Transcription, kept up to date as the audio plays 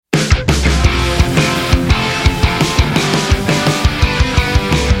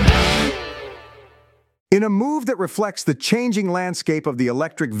In a move that reflects the changing landscape of the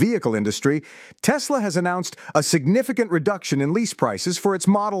electric vehicle industry, Tesla has announced a significant reduction in lease prices for its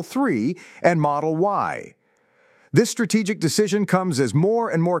Model 3 and Model Y. This strategic decision comes as more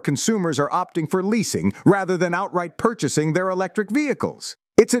and more consumers are opting for leasing rather than outright purchasing their electric vehicles.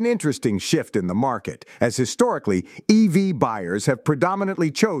 It's an interesting shift in the market, as historically, EV buyers have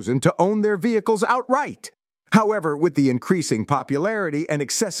predominantly chosen to own their vehicles outright. However, with the increasing popularity and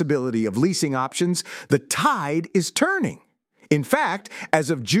accessibility of leasing options, the tide is turning. In fact, as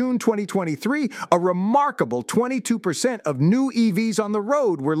of June 2023, a remarkable 22% of new EVs on the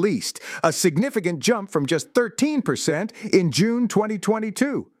road were leased, a significant jump from just 13% in June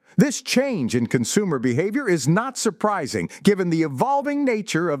 2022. This change in consumer behavior is not surprising, given the evolving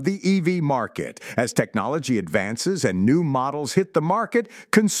nature of the EV market. As technology advances and new models hit the market,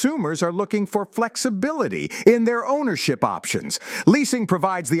 consumers are looking for flexibility in their ownership options. Leasing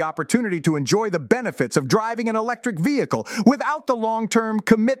provides the opportunity to enjoy the benefits of driving an electric vehicle without the long-term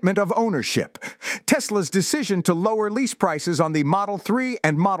commitment of ownership. Tesla's decision to lower lease prices on the Model 3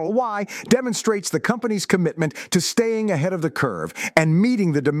 and Model Y demonstrates the company's commitment to staying ahead of the curve and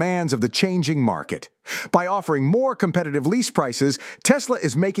meeting the demands of the changing market. By offering more competitive lease prices, Tesla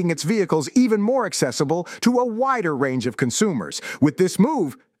is making its vehicles even more accessible to a wider range of consumers. With this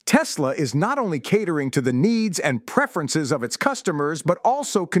move, Tesla is not only catering to the needs and preferences of its customers, but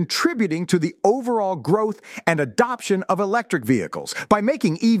also contributing to the overall growth and adoption of electric vehicles. By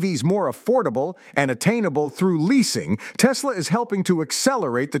making EVs more affordable and attainable through leasing, Tesla is helping to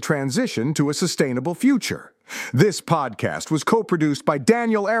accelerate the transition to a sustainable future. This podcast was co-produced by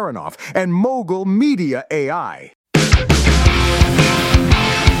Daniel Aronoff and Mogul Media AI.